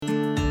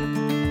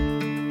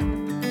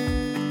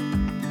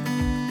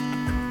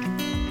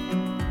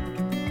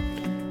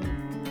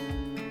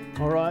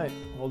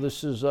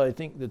This is, I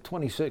think, the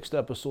 26th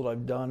episode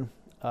I've done.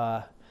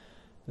 The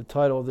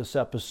title of this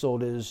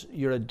episode is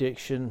Your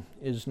Addiction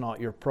is Not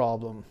Your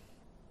Problem.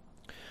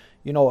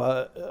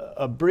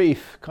 A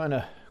brief, kind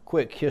of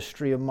quick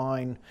history of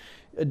mine.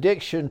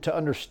 Addiction, to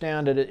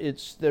understand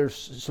it,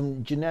 there's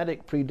some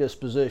genetic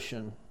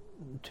predisposition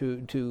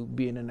to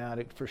being an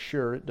addict for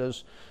sure. It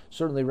does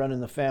certainly run in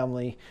the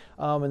family.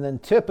 And then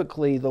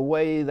typically the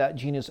way that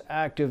gene is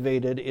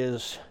activated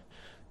is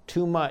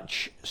too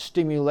much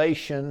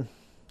stimulation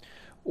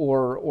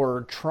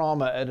or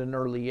trauma at an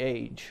early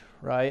age,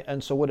 right?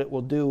 And so what it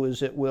will do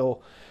is it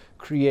will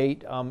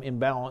create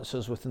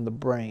imbalances within the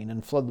brain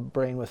and flood the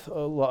brain with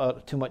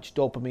too much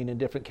dopamine and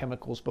different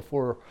chemicals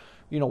before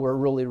we're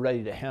really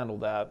ready to handle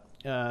that.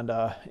 And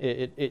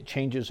it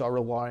changes our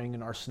rewiring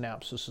and our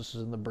synapses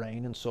in the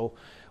brain, and so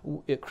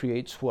it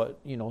creates what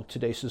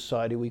today's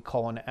society we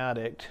call an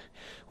addict.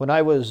 When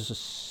I was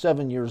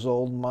 7 years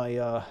old, my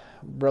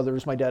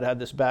dad had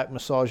this back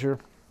massager,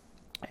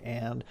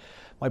 and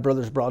my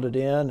brothers brought it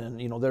in,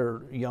 and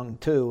they're young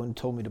too, and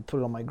told me to put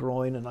it on my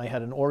groin, and I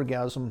had an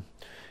orgasm,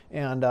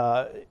 and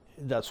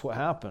that's what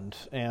happened.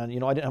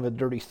 And I didn't have a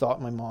dirty thought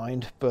in my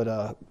mind,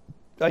 but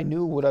I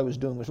knew what I was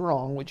doing was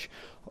wrong, which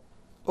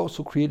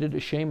also created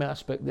a shame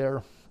aspect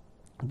there.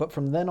 But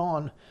from then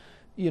on,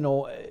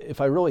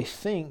 if I really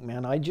think,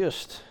 man,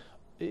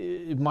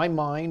 my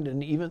mind,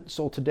 and even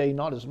so today,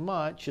 not as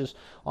much, is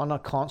on a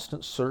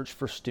constant search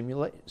for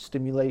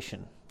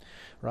stimulation,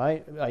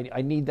 right?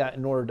 I need that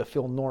in order to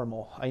feel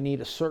normal. I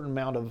need a certain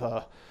amount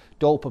of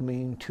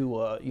dopamine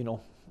to,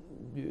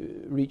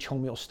 reach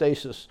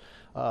homeostasis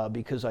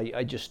because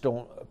I just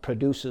don't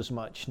produce as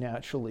much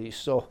naturally.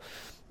 So,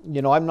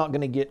 I'm not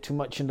going to get too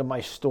much into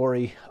my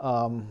story.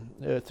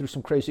 Through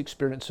some crazy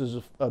experiences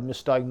of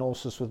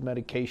misdiagnosis with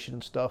medication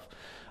and stuff,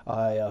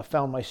 I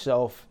found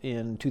myself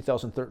in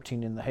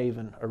 2013 in the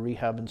Haven, a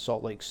rehab in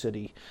Salt Lake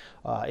City.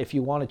 If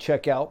you want to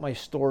check out my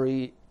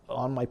story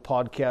on my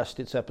podcast,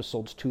 it's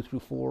episodes 2 through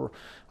 4.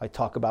 I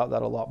talk about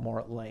that a lot more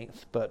at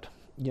length. But,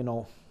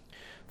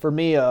 for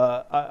me,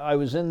 I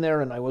was in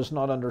there and I was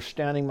not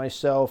understanding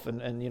myself.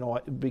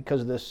 And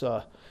because of this,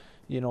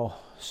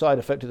 side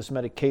effect of this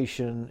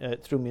medication,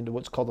 it threw me into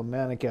what's called a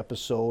manic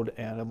episode,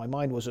 and my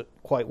mind wasn't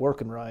quite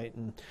working right.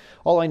 And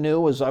all I knew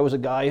was I was a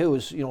guy who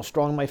was,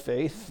 strong in my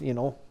faith,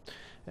 and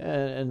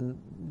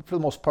for the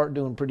most part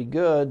doing pretty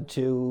good,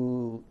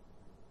 to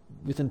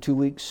within 2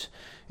 weeks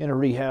in a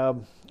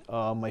rehab.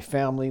 My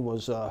family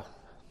was,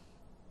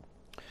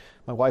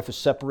 my wife was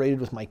separated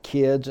with my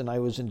kids, and I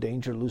was in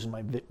danger of losing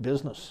my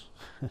business.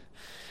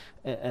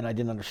 And I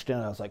didn't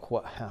understand. I was like,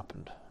 what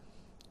happened?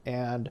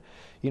 And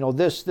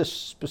this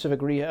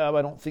specific rehab,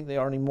 I don't think they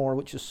are anymore,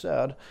 which is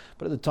sad.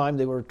 But at the time,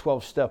 they were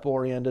 12-step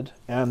oriented,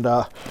 and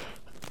I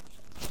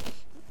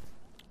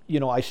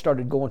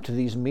started going to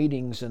these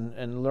meetings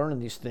and learning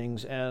these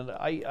things, and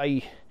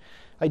I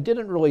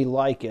didn't really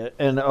like it.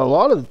 And a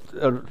lot of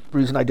the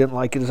reason I didn't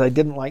like it is I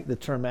didn't like the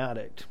term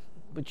addict,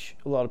 which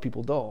a lot of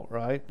people don't,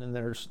 right? And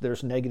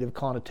there's negative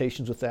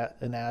connotations with that,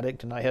 an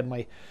addict, and I had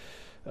my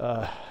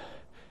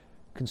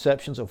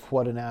conceptions of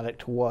what an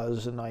addict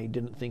was, and I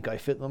didn't think I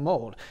fit the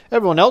mold.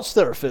 Everyone else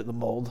there fit the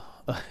mold,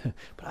 but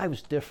I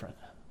was different.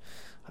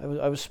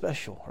 I was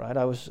special, right?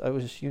 I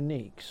was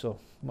unique. So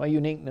my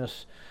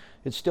uniqueness,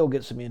 it still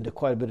gets me into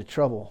quite a bit of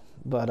trouble.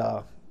 But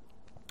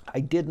I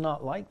did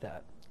not like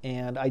that,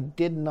 and I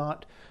did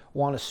not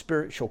want a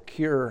spiritual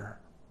cure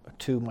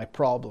to my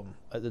problem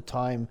at the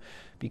time.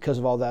 Because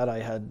of all that, I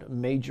had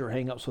major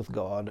hang-ups with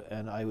God,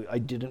 and I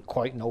didn't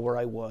quite know where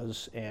I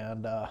was,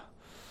 and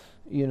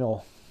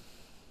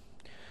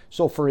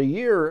so for a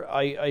year,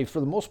 I for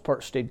the most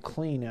part stayed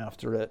clean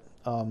after it.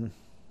 But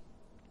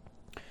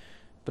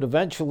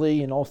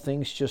eventually,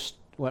 things just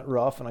went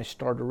rough, and I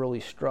started to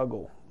really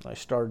struggle. I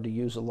started to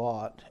use a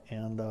lot,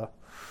 and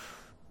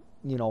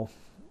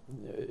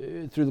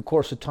through the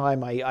course of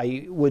time,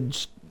 I would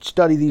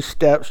study these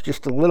steps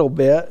just a little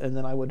bit, and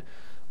then I would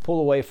pull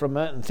away from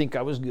it and think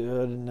I was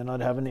good, and then I'd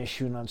have an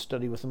issue and I'd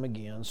study with them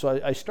again. So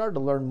I started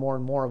to learn more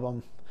and more of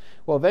them.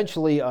 Well,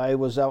 eventually I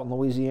was out in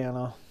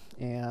Louisiana,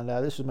 and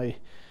this is my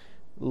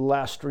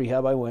last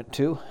rehab I went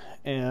to,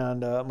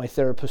 and my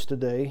therapist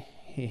today,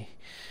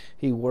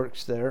 he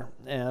works there,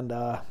 and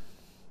I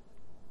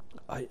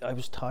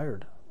was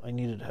tired. I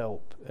needed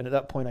help, and at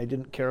that point I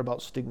didn't care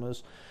about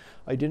stigmas.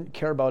 I didn't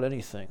care about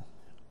anything.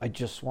 I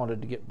just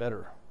wanted to get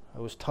better. I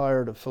was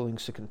tired of feeling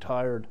sick and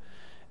tired,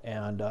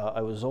 and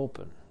I was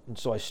open. And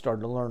so I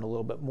started to learn a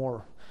little bit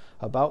more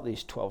about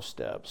these 12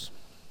 steps.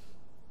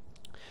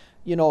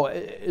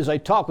 As I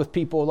talk with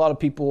people, a lot of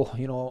people,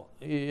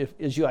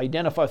 as you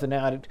identify with an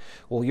addict,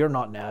 well, you're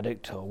not an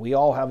addict. We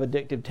all have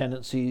addictive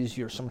tendencies.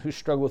 You're someone who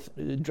struggles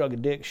with drug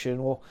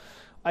addiction. Well,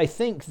 I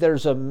think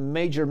there's a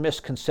major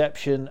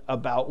misconception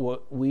about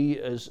what we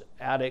as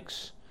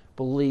addicts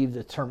believe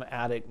the term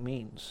addict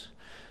means.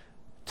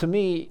 To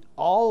me,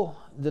 all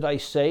that I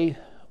say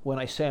when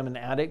I say I'm an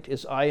addict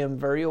is I am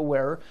very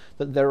aware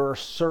that there are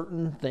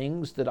certain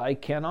things that I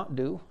cannot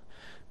do.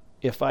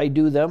 If I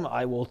do them,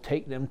 I will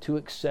take them to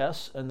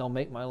excess, and they'll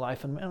make my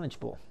life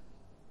unmanageable.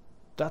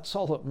 That's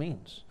all it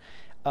means.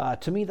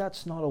 To me,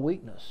 that's not a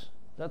weakness.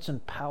 That's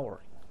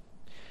empowering.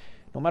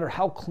 No matter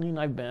how clean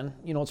I've been,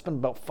 it's been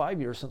about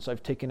 5 years since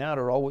I've taken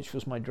Adderall, which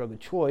was my drug of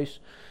choice.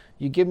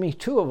 You give me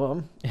 2 of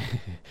them,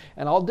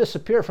 and I'll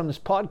disappear from this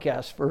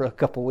podcast for a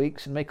couple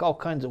weeks and make all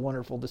kinds of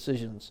wonderful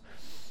decisions.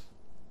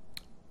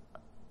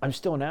 I'm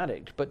still an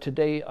addict, but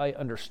today I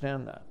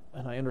understand that,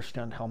 and I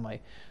understand how my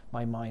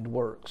mind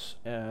works.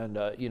 And,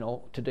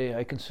 today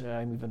I can say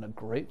I'm even a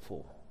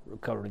grateful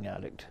recovering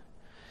addict.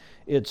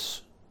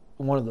 It's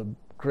one of the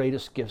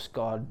greatest gifts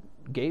God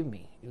gave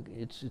me.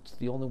 It's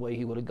the only way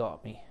he would have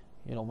got me.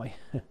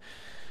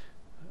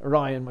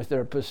 Ryan, my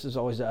therapist, is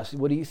always asking,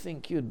 what do you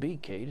think you'd be,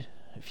 Cade,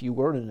 if you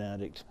weren't an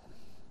addict?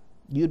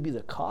 You'd be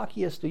the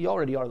cockiest. You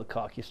already are the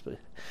cockiest, but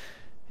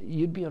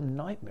you'd be a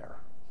nightmare.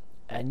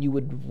 And you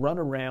would run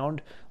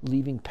around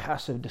leaving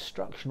passive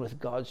destruction with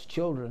God's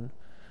children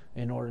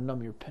in order to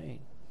numb your pain.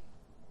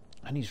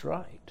 And he's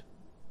right.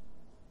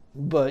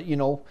 But,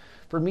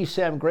 for me,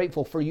 say I'm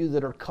grateful for you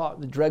that are caught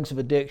in the dregs of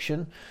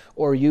addiction,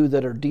 or you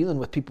that are dealing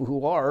with people who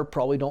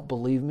probably don't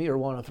believe me or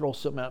want to throw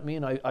something at me.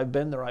 And I've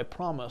been there, I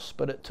promise.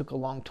 But it took a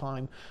long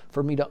time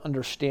for me to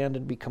understand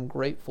and become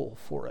grateful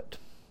for it.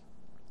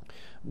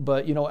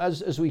 But,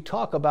 as we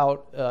talk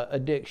about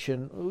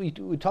addiction,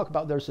 we talk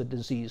about there's a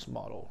disease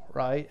model,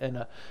 right?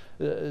 And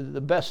the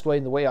best way,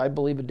 and the way I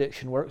believe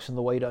addiction works, and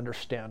the way to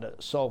understand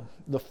it. So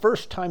the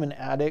first time an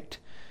addict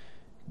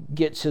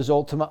gets his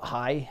ultimate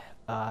high,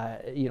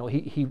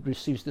 he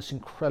receives this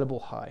incredible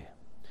high.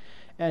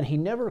 And he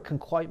never can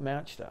quite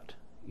match that.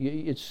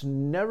 It's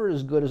never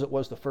as good as it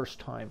was the first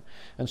time.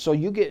 And so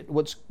you get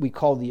what we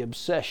call the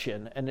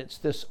obsession, and it's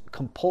this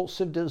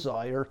compulsive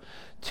desire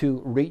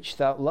to reach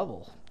that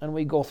level. And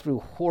we go through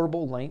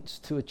horrible lengths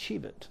to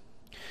achieve it.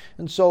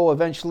 And so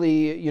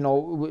eventually,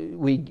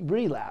 we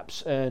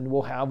relapse, and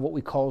we'll have what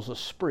we call a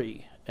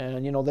spree.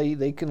 And,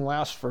 they can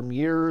last from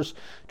years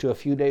to a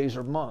few days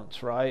or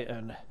months, right?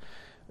 And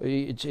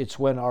it's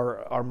when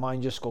our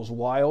mind just goes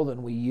wild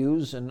and we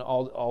use, and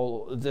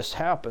all this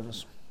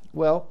happens.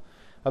 Well,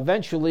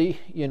 eventually,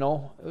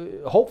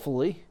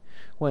 hopefully,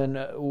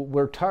 when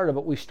we're tired of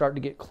it, we start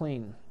to get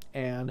clean.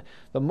 And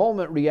the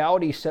moment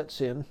reality sets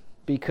in,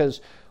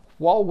 because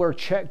while we're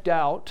checked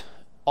out,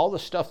 all the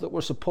stuff that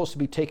we're supposed to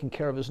be taking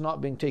care of is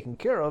not being taken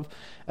care of,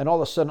 and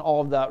all of a sudden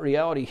all of that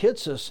reality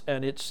hits us,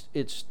 and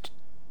it's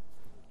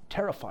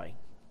terrifying.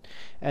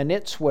 And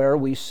it's where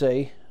we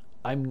say,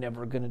 I'm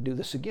never going to do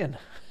this again.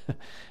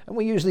 And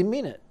we usually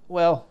mean it.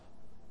 Well,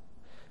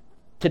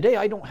 today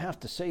I don't have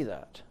to say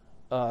that.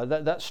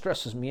 That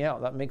stresses me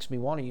out. That makes me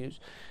want to use.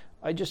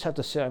 I just have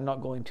to say I'm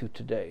not going to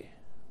today.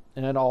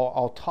 And then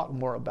I'll talk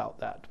more about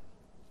that.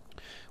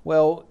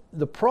 Well,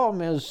 the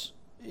problem is,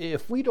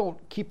 if we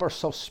don't keep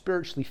ourselves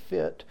spiritually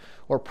fit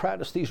or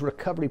practice these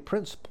recovery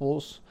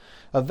principles,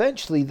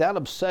 eventually that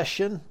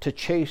obsession to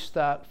chase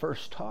that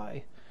first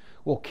high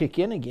will kick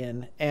in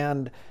again,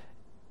 and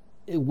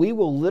we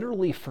will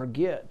literally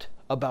forget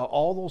about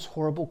all those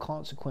horrible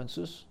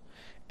consequences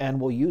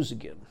and will use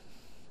again.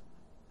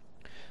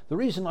 The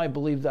reason I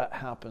believe that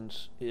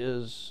happens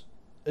is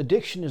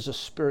addiction is a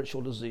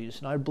spiritual disease,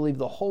 and I believe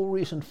the whole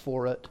reason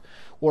for it,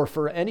 or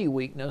for any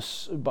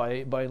weakness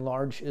by and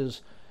large,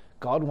 is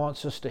God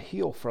wants us to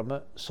heal from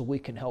it so we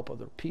can help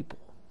other people.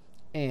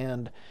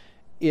 And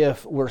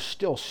if we're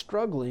still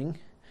struggling,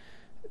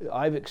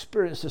 I've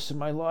experienced this in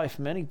my life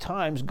many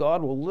times,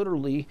 God will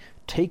literally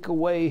take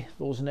away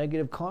those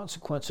negative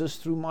consequences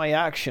through my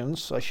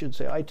actions. I should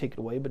say I take it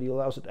away, but he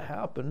allows it to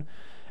happen.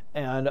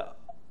 And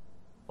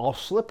I'll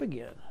slip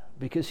again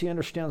because he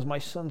understands my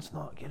son's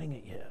not getting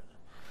it yet.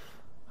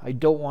 I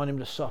don't want him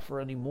to suffer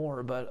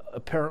anymore, but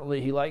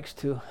apparently he likes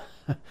to.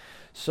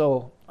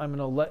 So I'm going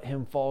to let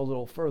him fall a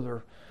little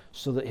further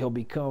so that he'll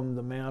become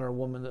the man or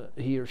woman that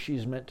he or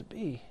she's meant to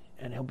be,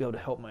 and he'll be able to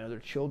help my other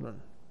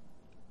children.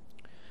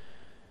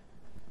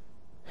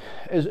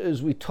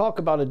 As we talk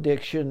about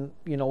addiction,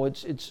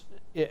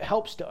 it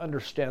helps to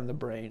understand the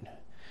brain.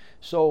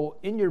 So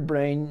in your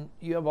brain,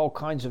 you have all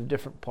kinds of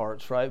different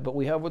parts, right? But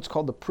we have what's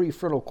called the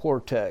prefrontal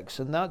cortex,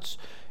 and that's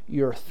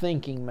your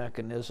thinking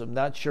mechanism.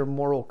 That's your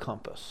moral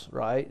compass,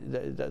 right?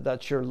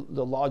 That's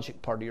the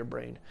logic part of your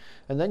brain.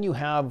 And then you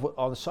have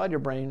on the side of your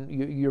brain,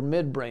 your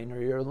midbrain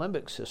or your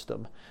limbic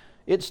system.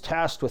 It's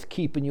tasked with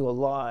keeping you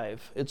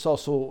alive. It's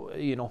also,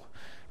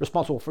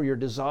 responsible for your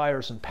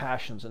desires and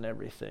passions and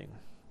everything.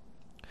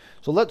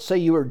 So let's say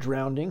you were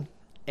drowning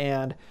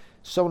and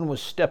someone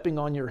was stepping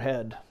on your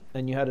head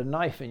and you had a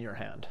knife in your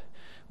hand.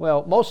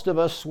 Well, most of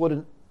us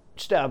wouldn't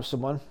stab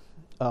someone.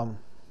 Some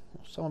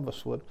of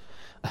us would.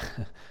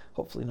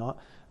 Hopefully not.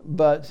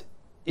 But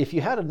if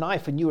you had a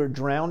knife and you were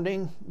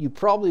drowning, you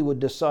probably would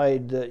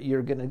decide that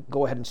you're going to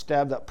go ahead and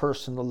stab that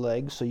person in the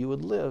leg so you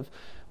would live.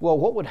 Well,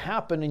 what would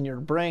happen in your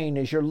brain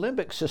is your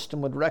limbic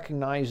system would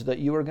recognize that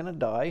you are going to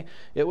die.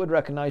 It would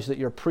recognize that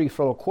your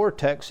prefrontal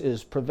cortex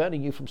is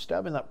preventing you from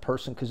stabbing that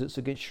person because it's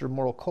against your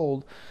moral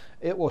code.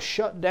 It will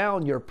shut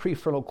down your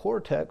prefrontal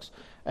cortex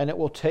and it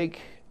will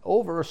take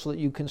over so that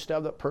you can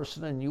stab that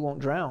person and you won't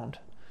drown.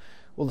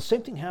 Well, the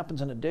same thing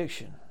happens in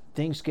addiction.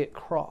 things get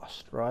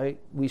crossed, right?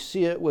 We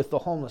see it with the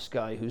homeless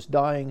guy who's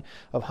dying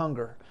of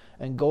hunger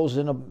and goes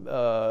in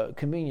a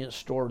convenience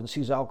store and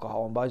sees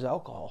alcohol and buys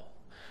alcohol.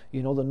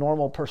 The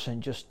normal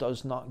person just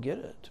does not get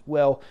it.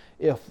 Well,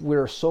 if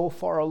we're so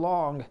far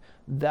along,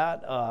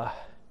 that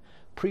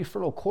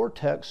prefrontal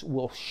cortex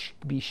will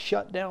be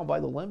shut down by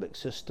the limbic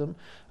system,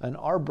 and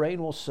our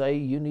brain will say,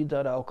 you need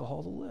that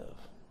alcohol to live.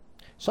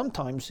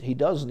 Sometimes he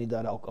does need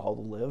that alcohol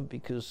to live,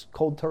 because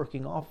cold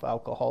turkeying off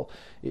alcohol,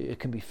 it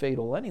can be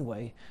fatal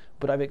anyway.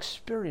 But I've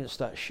experienced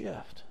that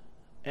shift.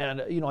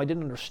 And, I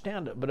didn't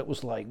understand it, but it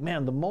was like,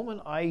 man, the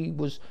moment I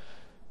was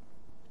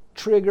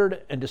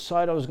triggered and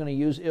decided I was going to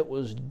use it,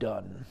 was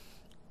done.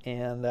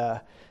 And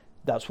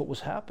that's what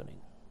was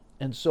happening.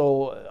 And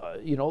so,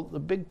 the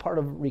big part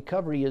of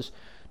recovery is,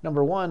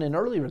 number one, in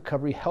early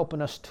recovery,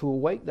 helping us to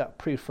awake that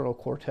prefrontal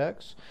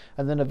cortex,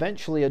 and then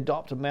eventually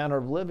adopt a manner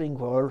of living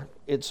where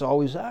it's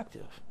always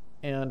active.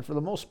 And for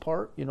the most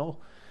part,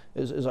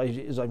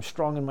 as I'm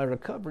strong in my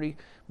recovery,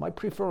 my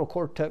prefrontal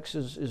cortex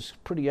is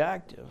pretty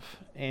active.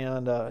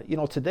 And,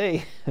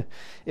 today,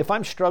 if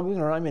I'm struggling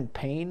or I'm in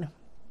pain,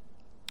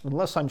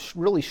 unless I'm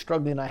really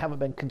struggling, I haven't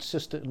been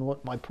consistent in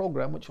my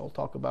program, which I'll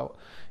talk about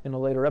in a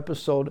later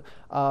episode,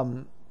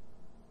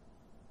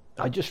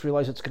 I just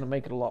realize it's going to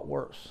make it a lot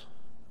worse.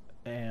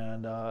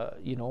 And,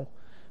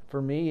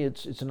 for me,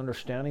 it's an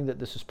understanding that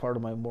this is part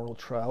of my moral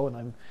trial,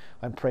 and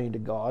I'm praying to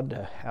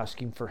God,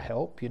 asking for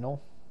help,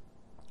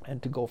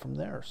 and to go from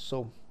there.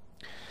 So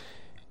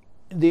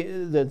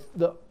the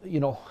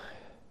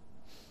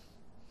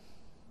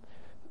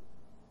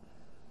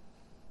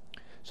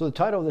so the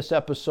title of this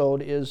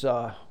episode is,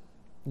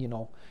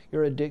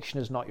 your addiction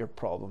is not your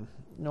problem.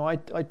 I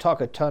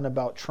talk a ton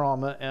about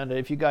trauma, and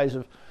if you guys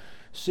have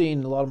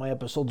seen a lot of my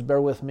episodes,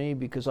 bear with me,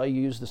 because I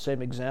use the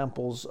same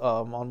examples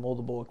on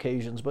multiple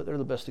occasions, but they're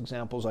the best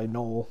examples I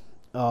know.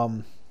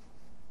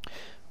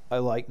 I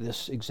like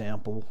this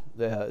example,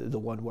 the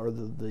one where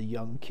the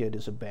young kid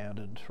is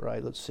abandoned,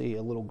 right? Let's see,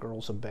 a little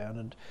girl's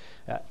abandoned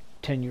at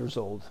 10 years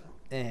old.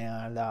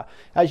 And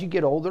as you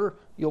get older,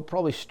 you'll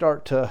probably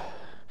start to,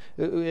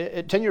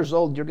 at 10 years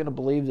old, you're going to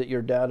believe that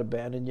your dad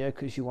abandoned you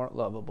because you weren't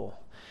lovable.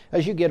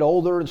 As you get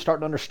older and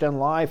start to understand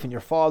life and your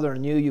father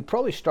and you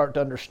probably start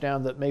to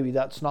understand that maybe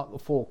that's not the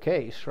full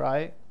case,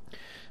 right?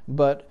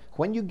 But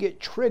when you get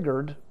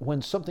triggered,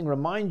 when something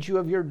reminds you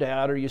of your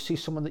dad, or you see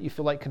someone that you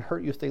feel like can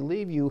hurt you if they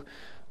leave you,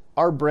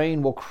 our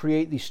brain will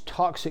create these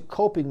toxic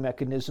coping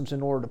mechanisms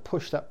in order to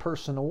push that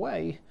person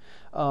away,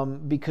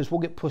 because we'll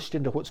get pushed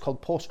into what's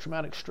called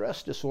post-traumatic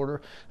stress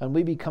disorder, and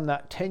we become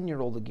that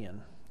 10-year-old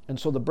again. And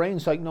so the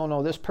brain's like,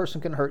 no, this person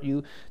can hurt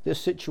you.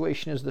 This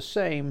situation is the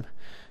same.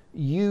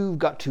 You've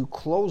got to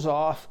close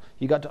off.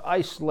 You got to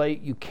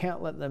isolate. You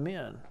can't let them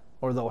in,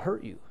 or they'll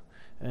hurt you.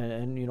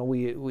 And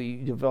we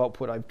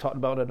develop what I've talked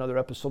about in another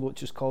episode,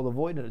 which is called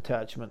avoidant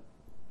attachment.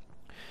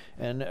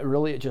 And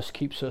really, it just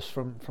keeps us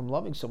from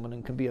loving someone,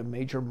 and can be a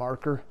major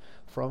marker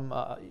from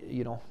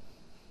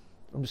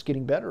from just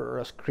getting better, or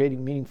us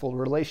creating meaningful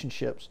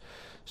relationships.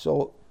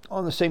 So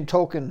on the same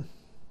token,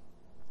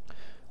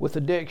 with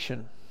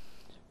addiction,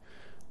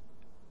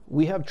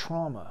 we have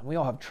trauma. We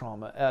all have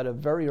trauma at a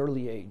very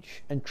early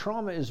age, and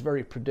trauma is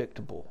very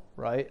predictable,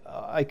 right?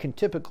 I can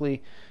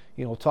typically,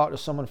 talk to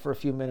someone for a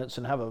few minutes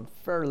and have a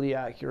fairly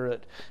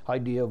accurate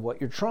idea of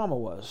what your trauma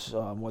was,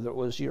 whether it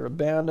was you're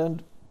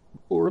abandoned,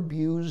 or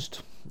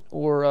abused,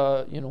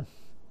 or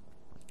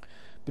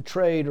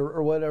betrayed,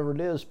 or whatever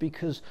it is,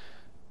 because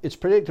it's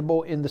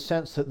predictable in the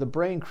sense that the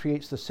brain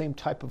creates the same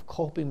type of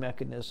coping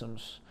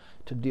mechanisms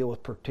to deal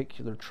with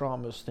particular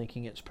traumas,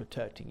 thinking it's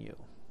protecting you.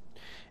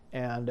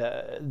 And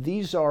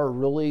these are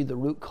really the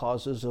root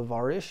causes of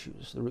our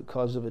issues, the root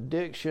cause of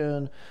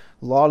addiction,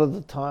 a lot of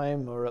the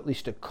time, or at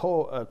least a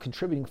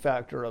contributing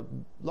factor, a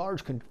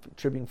large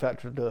contributing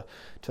factor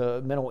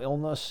to mental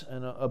illness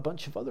and a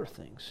bunch of other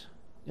things.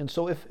 And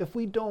so if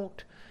we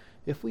don't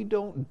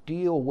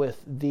deal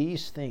with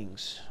these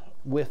things,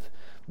 we're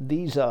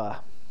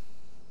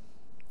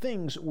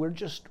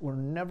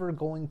never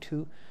going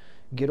to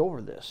get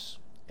over this.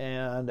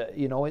 And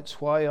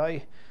it's why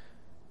I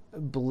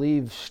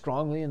believe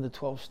strongly in the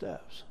 12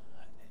 steps.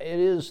 It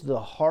is the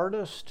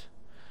hardest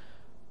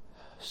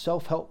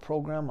self-help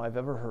program I've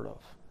ever heard of,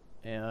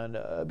 and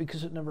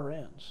because it never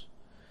ends.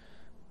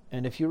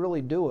 And if you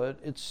really do it,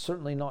 it's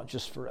certainly not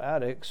just for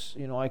addicts.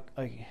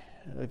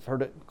 I've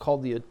heard it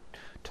called the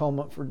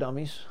atonement for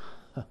dummies.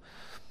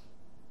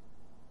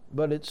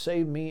 But it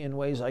saved me in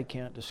ways I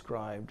can't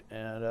describe.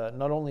 And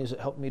not only has it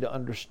helped me to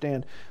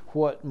understand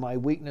what my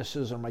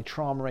weaknesses or my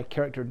trauma, my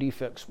character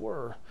defects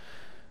were,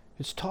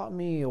 it's taught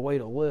me a way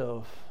to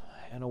live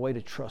and a way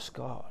to trust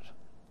God.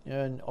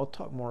 And I'll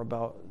talk more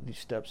about these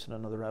steps in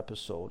another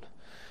episode.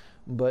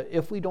 But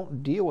if we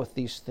don't deal with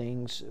these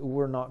things,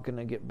 we're not going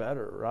to get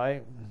better,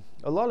 right?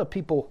 A lot of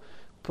people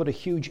put a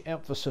huge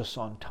emphasis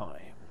on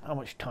time. How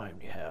much time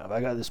do you have? I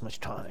got this much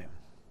time.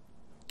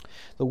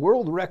 The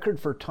world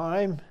record for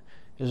time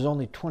is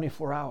only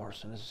 24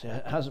 hours, and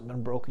it hasn't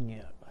been broken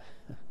yet.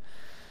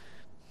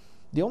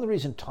 The only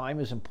reason time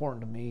is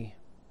important to me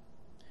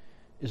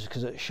is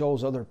because it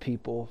shows other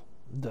people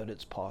that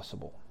it's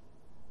possible.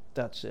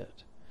 That's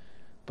it.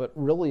 But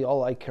really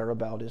all I care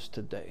about is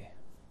today.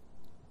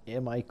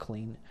 Am I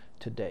clean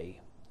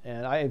today?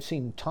 And I have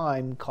seen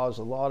time cause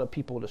a lot of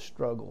people to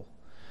struggle.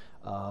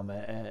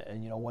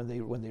 And you know, when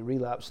they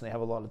relapse and they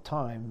have a lot of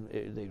time,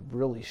 they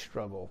really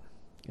struggle.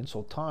 And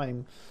so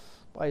time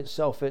by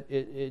itself,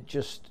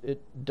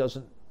 it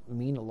doesn't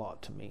mean a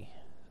lot to me.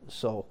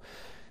 So,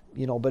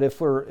 you know, but if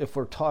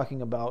we're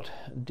talking about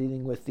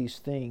dealing with these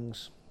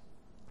things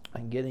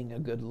and getting a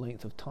good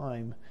length of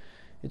time,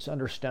 it's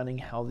understanding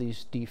how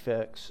these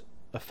defects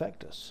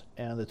affect us.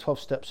 And the 12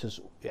 steps is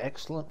an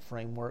excellent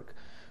framework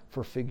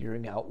for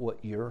figuring out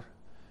what your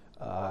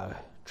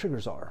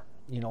triggers are.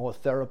 You know, a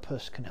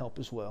therapist can help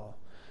as well.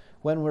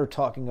 When we're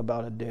talking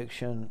about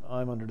addiction,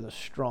 I'm under the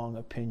strong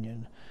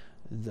opinion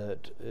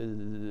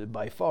that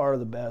by far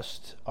the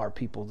best are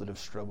people that have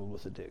struggled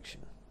with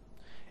addiction.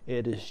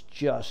 It is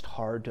just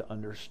hard to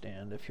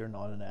understand if you're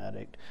not an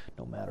addict,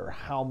 no matter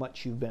how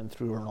much you've been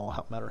through or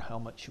no matter how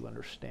much you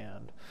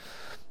understand.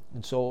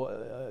 And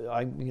so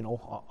I'm, you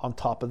know, on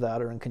top of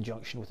that or in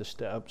conjunction with the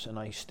steps, and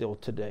I still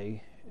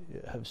today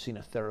have seen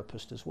a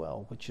therapist as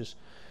well,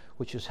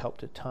 which has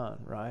helped a ton,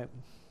 right?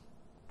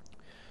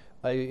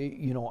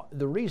 You know,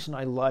 the reason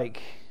I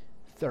like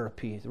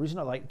therapy, the reason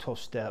I like 12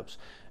 steps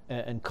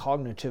and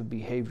cognitive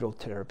behavioral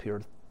therapy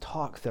or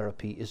talk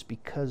therapy is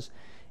because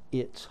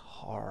it's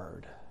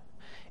hard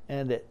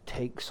and it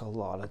takes a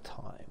lot of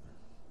time.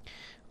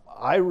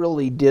 I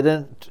really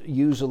didn't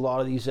use a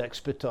lot of these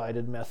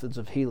expedited methods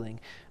of healing.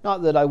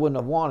 Not that I wouldn't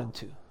have wanted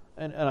to.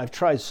 And I've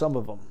tried some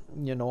of them.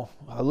 You know,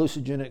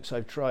 hallucinogenics,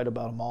 I've tried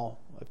about them all.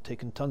 I've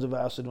taken tons of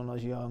acid when I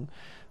was young.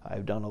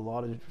 I've done a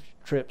lot of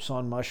trips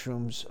on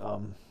mushrooms.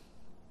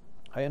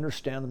 I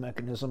understand the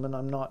mechanism, and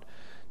I'm not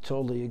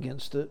totally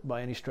against it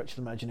by any stretch of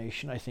the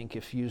imagination. I think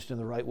if used in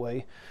the right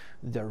way,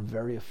 they're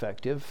very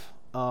effective.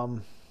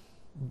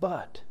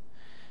 But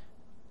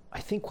I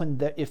think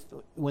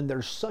when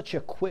there's such a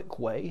quick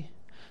way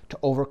to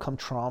overcome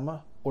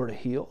trauma or to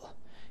heal,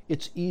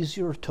 it's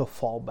easier to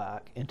fall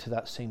back into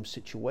that same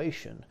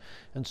situation.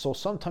 And so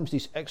sometimes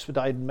these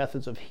expedited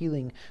methods of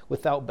healing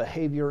without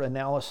behavior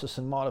analysis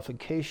and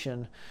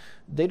modification,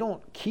 they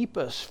don't keep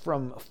us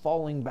from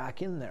falling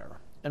back in there.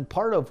 And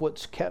part of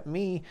what's kept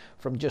me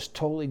from just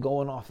totally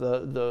going off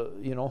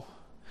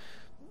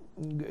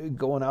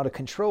going out of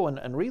control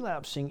and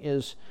relapsing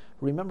is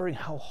remembering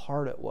how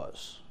hard it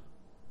was.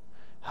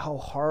 How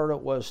hard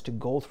it was to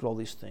go through all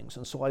these things.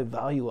 And so I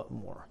value it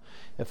more.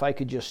 If I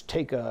could just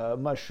take a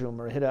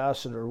mushroom or hit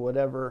acid or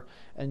whatever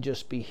and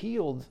just be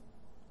healed,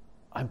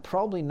 I'm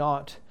probably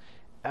not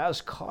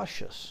as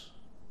cautious.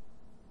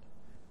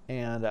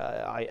 And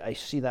I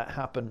see that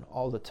happen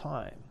all the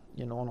time,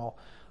 you know, and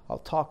I'll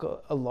talk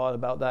a lot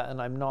about that,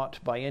 and I'm not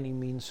by any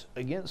means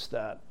against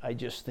that. I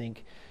just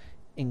think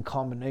in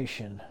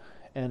combination,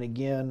 and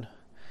again,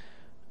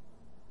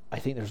 I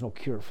think there's no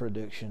cure for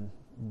addiction,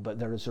 but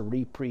there is a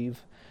reprieve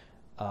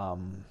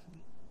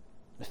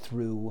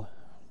through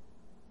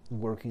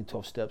working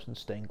 12 steps and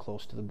staying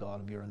close to the God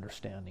of your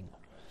understanding.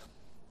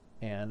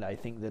 And I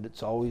think that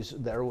it's always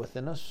there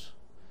within us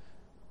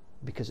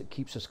because it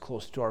keeps us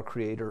close to our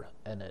Creator,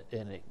 and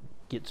it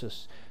gets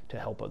us to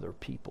help other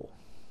people.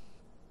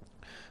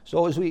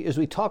 So as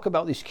we talk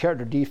about these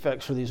character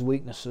defects or these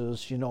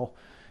weaknesses, you know,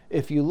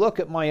 if you look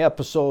at my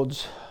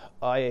episodes,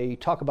 I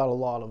talk about a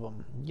lot of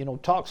them. You know,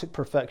 toxic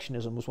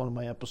perfectionism was one of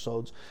my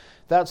episodes.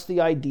 That's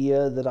the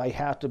idea that I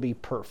have to be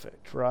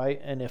perfect,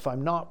 right? And if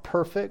I'm not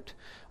perfect,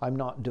 I'm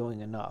not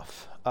doing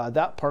enough.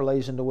 That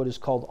parlays into what is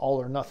called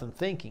all or nothing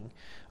thinking.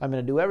 I'm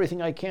going to do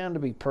everything I can to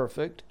be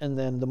perfect, and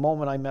then the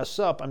moment I mess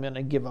up, I'm going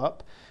to give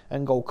up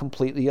and go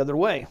completely the other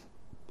way.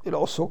 It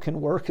also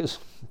can work as,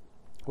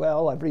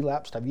 well, I've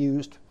relapsed, I've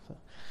used.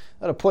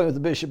 That appointment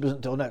with the bishop isn't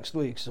until next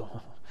week,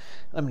 so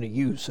I'm going to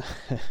use.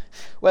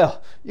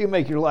 Well, you can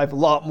make your life a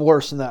lot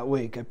worse than that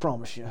week, I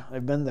promise you.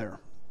 I've been there.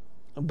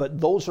 But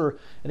those are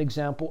an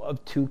example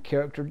of two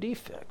character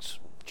defects.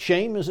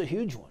 Shame is a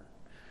huge one.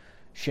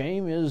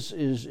 Shame is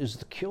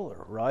the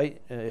killer,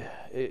 right?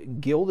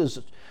 Guilt is,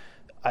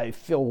 I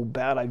feel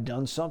bad I've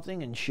done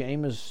something, and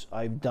shame is,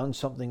 I've done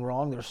something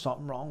wrong, there's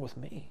something wrong with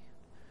me.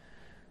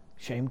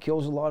 Shame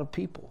kills a lot of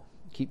people.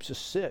 Keeps us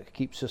sick,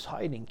 keeps us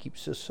hiding,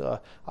 keeps us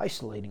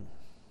isolating.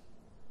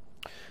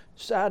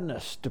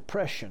 Sadness,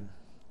 depression,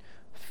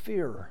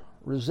 fear,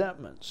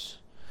 resentments,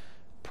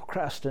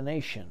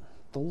 procrastination.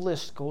 The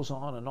list goes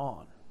on and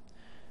on.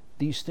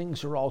 These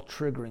things are all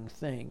triggering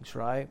things,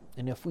 right?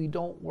 And if we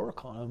don't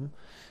work on them,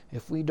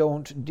 if we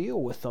don't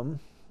deal with them,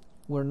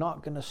 we're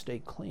not going to stay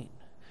clean.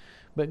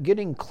 But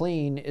getting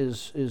clean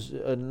is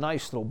a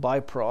nice little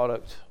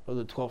byproduct of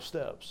the 12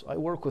 steps. I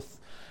work with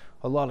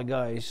a lot of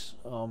guys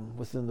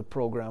within the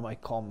program. I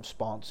call them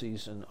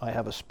sponsees, and I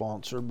have a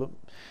sponsor. But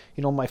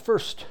you know, one of the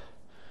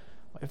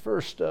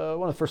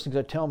first things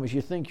I tell them is,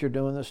 you think you're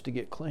doing this to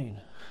get clean.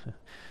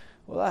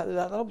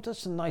 Well,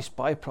 that's a nice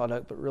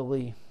byproduct, but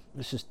really,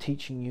 this is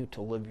teaching you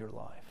to live your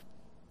life.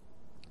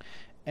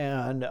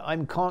 And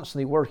I'm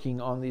constantly working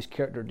on these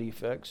character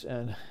defects,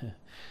 and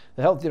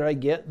the healthier I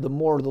get, the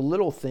more the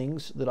little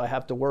things that I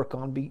have to work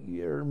on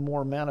are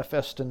more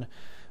manifest and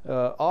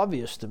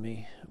obvious to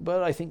me.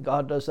 But I think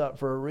God does that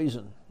for a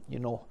reason.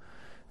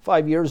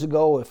 5 years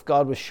ago, if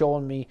God was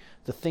showing me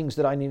the things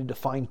that I needed to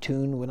fine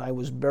tune when I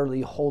was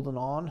barely holding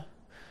on,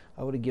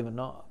 I would have given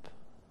up.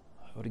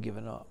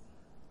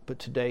 But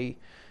today,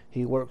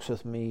 He works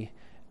with me,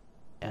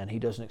 and He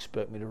doesn't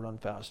expect me to run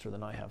faster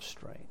than I have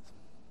strength.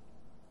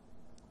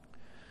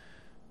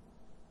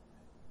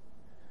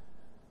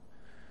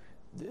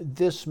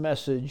 This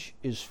message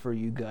is for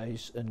you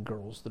guys and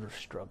girls that are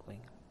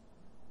struggling.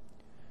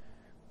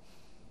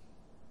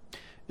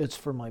 It's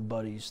for my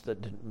buddies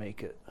that didn't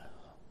make it.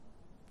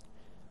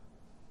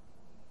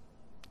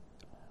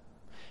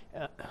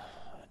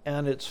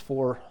 And it's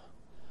for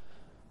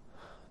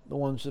the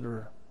ones that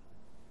are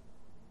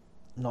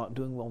not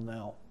doing well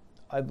now.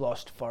 I've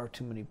lost far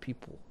too many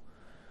people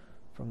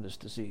from this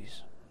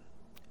disease.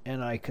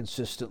 And I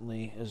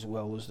consistently, as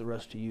well as the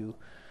rest of you,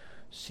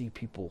 see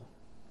people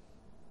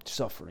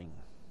suffering.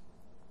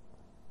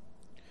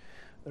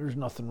 There's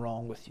nothing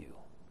wrong with you.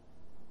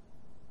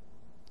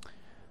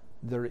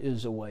 There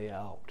is a way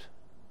out.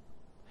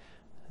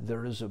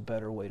 There is a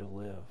better way to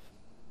live.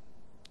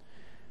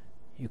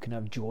 You can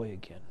have joy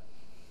again.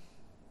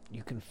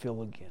 You can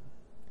feel again.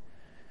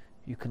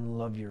 You can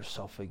love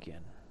yourself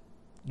again.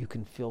 You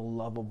can feel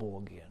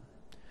lovable again.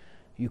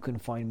 You can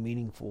find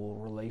meaningful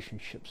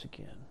relationships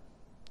again.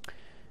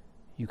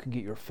 You can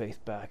get your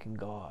faith back in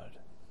God.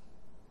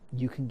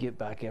 You can get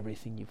back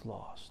everything you've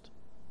lost.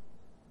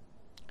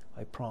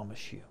 I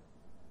promise you.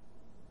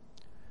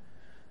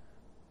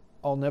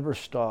 I'll never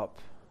stop.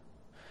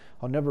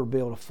 I'll never be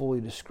able to fully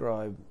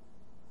describe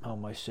how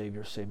my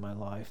Savior saved my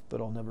life,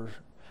 but I'll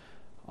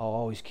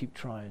always keep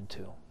trying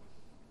to.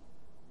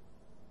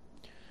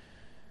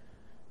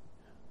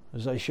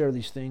 As I share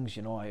these things,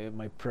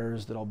 my prayer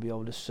is that I'll be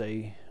able to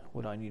say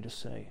what I need to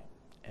say,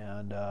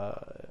 and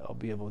I'll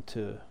be able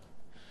to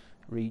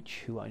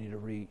reach who I need to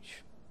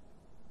reach.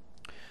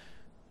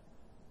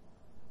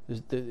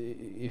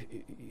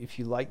 If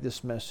you like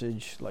this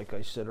message, like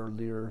I said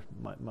earlier,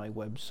 my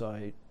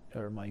website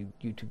or my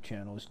YouTube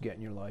channel is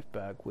Getting Your Life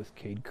Back with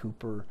Cade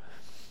Cooper.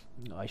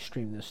 I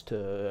stream this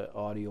to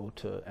audio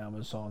to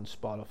Amazon,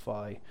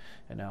 Spotify,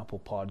 and Apple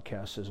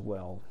Podcasts as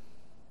well.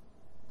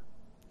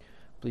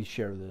 Please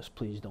share this.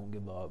 Please don't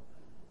give up.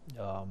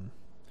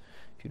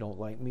 If you don't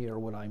like me or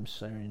what I'm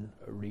saying,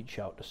 reach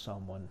out to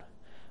someone.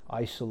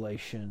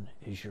 Isolation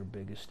is your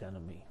biggest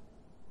enemy.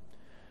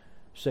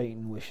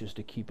 Satan wishes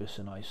to keep us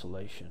in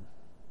isolation.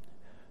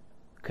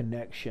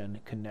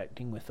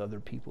 Connecting with other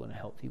people in a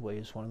healthy way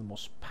is one of the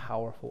most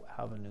powerful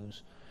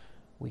avenues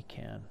we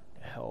can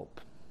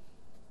help.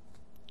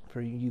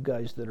 For you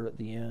guys that are at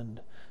the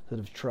end, that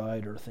have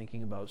tried or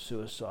thinking about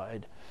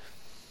suicide,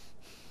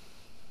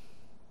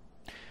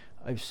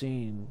 I've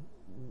seen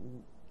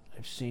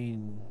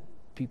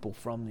people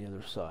from the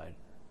other side.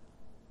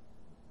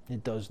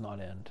 It does not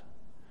end.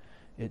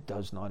 It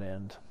does not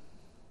end.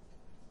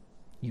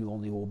 You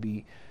only will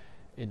be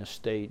in a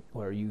state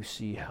where you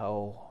see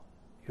how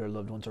your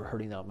loved ones are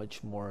hurting that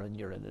much more, and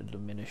you're in a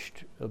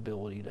diminished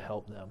ability to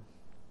help them.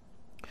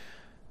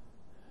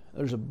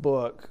 There's a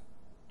book,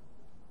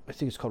 I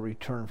think it's called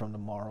Return from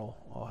Tomorrow.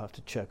 I'll have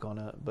to check on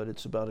it, but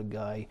it's about a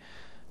guy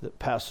that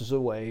passes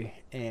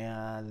away,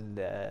 and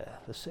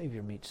the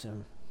Savior meets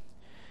him,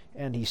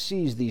 and he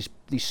sees these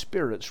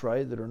spirits,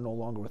 right, that are no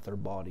longer with their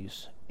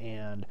bodies,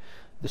 and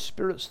the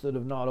spirits that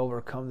have not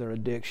overcome their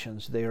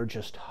addictions, they are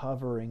just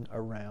hovering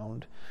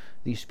around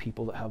these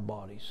people that have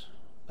bodies.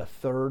 A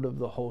third of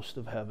the host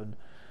of heaven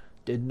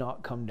did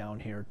not come down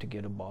here to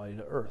get a body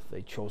to earth.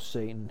 They chose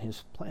Satan and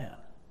his plan.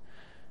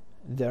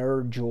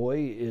 Their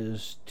joy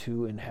is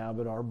to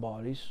inhabit our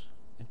bodies,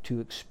 and to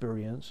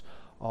experience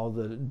all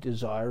the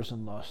desires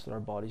and lusts that our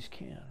bodies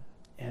can.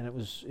 And it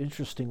was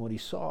interesting what he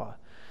saw.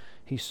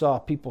 He saw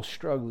people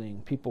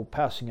struggling, people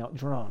passing out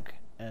drunk,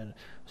 and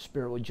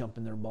spirit would jump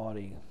in their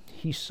body.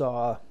 He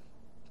saw,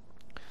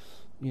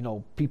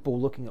 people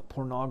looking at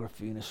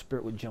pornography, and a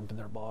spirit would jump in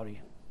their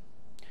body.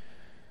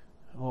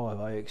 Oh,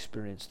 have I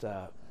experienced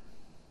that.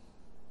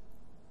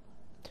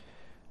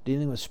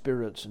 Dealing with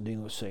spirits and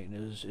dealing with Satan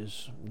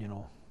is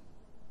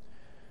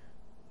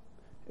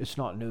it's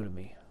not new to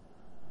me.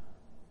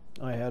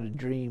 I had a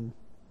dream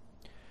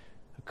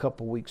a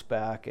couple weeks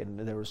back, and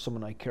there was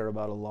someone I care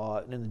about a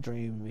lot, and in the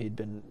dream he'd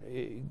been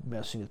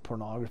messing with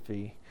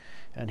pornography,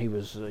 and he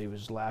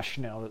was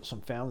lashing out at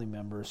some family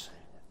members,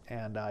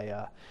 and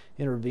I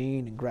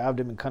intervened and grabbed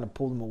him and kind of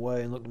pulled him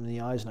away and looked him in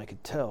the eyes, and I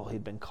could tell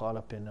he'd been caught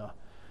up in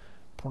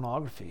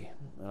pornography.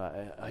 And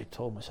I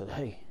told him, I said,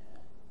 hey,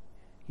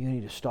 you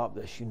need to stop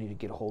this. You need to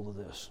get a hold of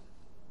this.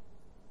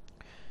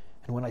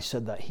 And when I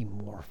said that, he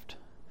morphed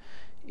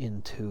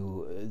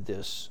into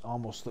this,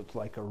 almost looked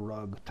like a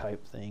rug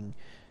type thing,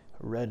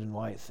 a red and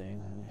white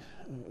thing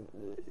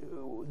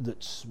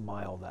that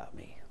smiled at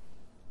me.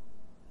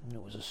 And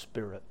it was a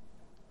spirit.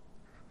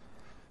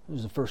 It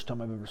was the first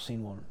time I've ever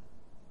seen one.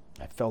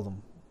 I felt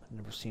them. I've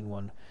never seen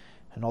one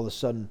And all of a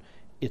sudden,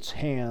 its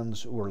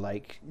hands were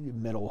like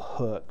metal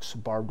hooks,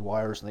 barbed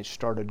wires, and they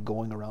started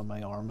going around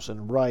my arms.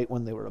 And right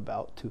when they were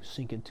about to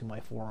sink into my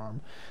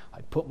forearm,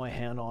 I put my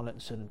hand on it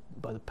and said,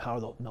 by the power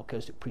of the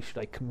Melchizedek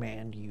priesthood, I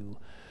command you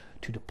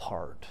to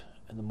depart.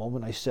 And the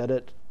moment I said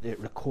it, it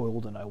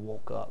recoiled and I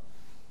woke up.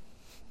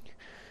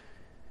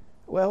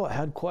 Well, it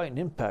had quite an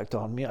impact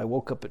on me. I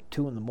woke up at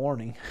 2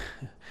 a.m.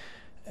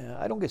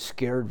 I don't get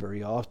scared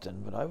very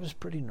often, but I was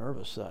pretty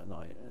nervous that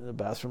night. The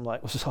bathroom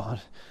light was on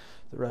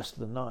the rest of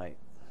the night.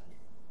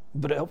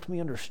 But it helped me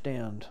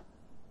understand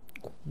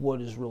what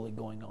is really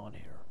going on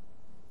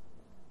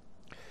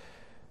here.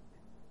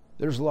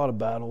 There's a lot of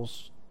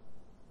battles,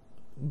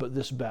 but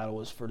this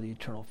battle is for the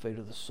eternal fate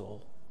of the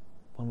soul.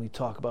 When we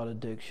talk about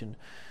addiction,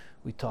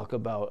 we talk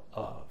about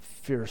a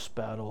fierce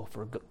battle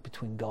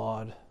between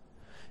God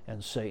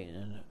and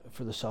Satan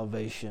for the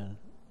salvation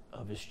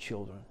of his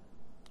children.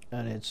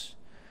 And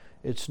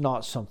it's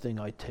not something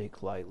I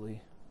take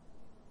lightly.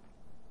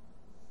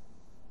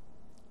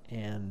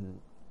 And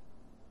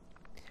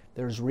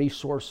there's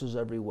resources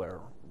everywhere.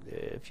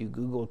 If you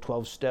Google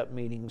 12-step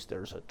meetings,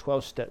 there's a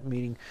 12-step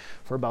meeting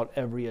for about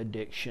every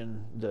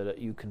addiction that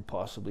you can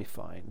possibly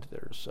find.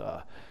 There's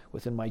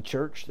within my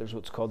church, there's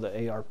what's called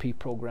the ARP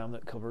program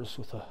that covers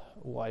with a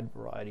wide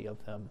variety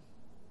of them.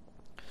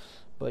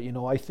 But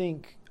I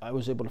think I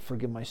was able to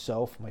forgive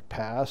myself, my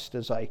past,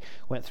 as I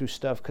went through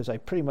stuff, because I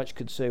pretty much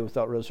could say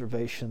without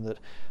reservation that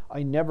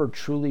I never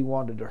truly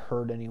wanted to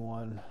hurt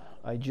anyone.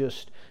 I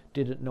just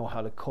didn't know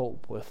how to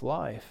cope with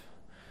life.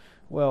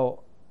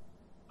 Well,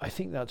 I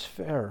think that's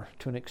fair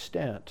to an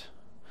extent.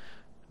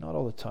 Not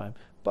all the time.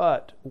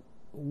 But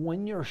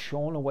when you're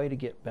shown a way to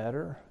get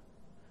better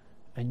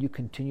and you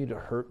continue to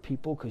hurt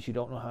people because you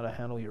don't know how to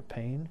handle your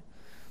pain,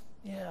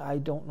 I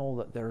don't know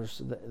that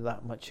there's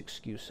that much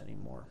excuse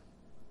anymore.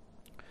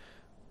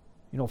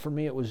 For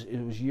me, it was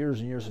years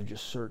and years of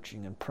just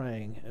searching and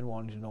praying and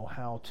wanting to know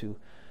how to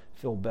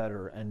feel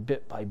better. And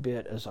bit by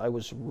bit, as I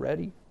was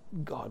ready,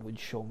 God would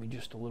show me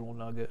just a little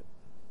nugget.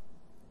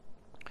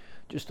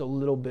 Just a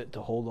little bit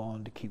to hold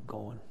on, to keep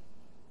going.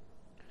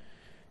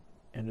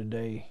 And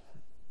today,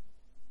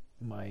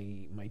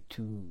 my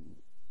 2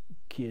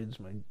 kids,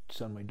 my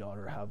son, my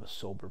daughter, have a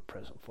sober,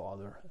 present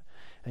father.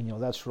 And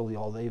that's really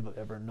all they've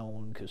ever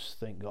known, because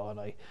thank God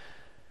I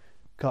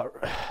got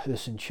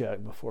this in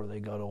check before they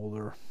got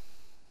older.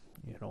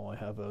 I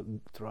have a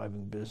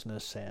thriving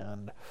business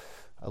and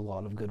a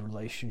lot of good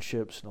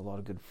relationships and a lot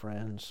of good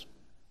friends.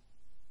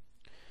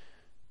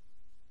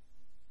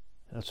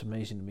 That's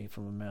amazing to me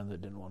from a man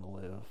that didn't want to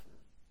live.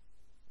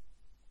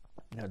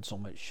 I had so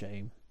much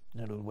shame.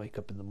 I would wake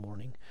up in the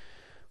morning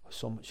with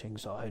so much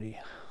anxiety.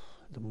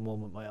 The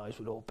moment my eyes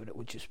would open, it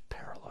would just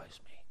paralyze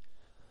me.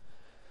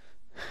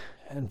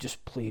 And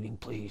just pleading,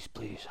 please,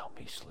 please, help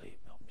me sleep,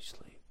 help me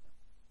sleep.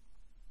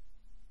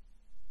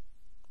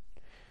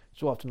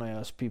 So often I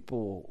ask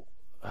people,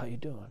 how you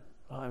doing?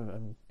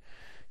 I'm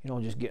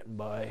just getting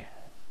by.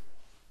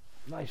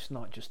 Life's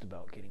not just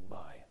about getting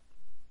by.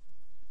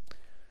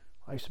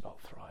 Life's about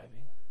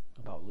thriving,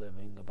 about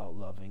living, about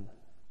loving,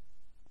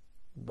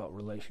 about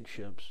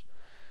relationships,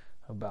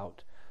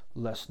 about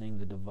lessening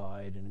the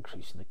divide and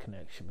increasing the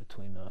connection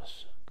between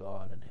us,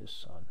 God and His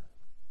Son.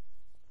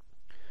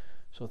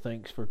 So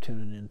thanks for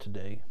tuning in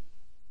today.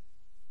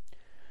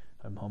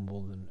 I'm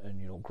humbled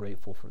and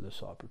grateful for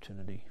this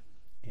opportunity.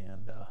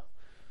 And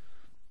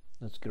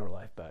let's get our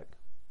life back.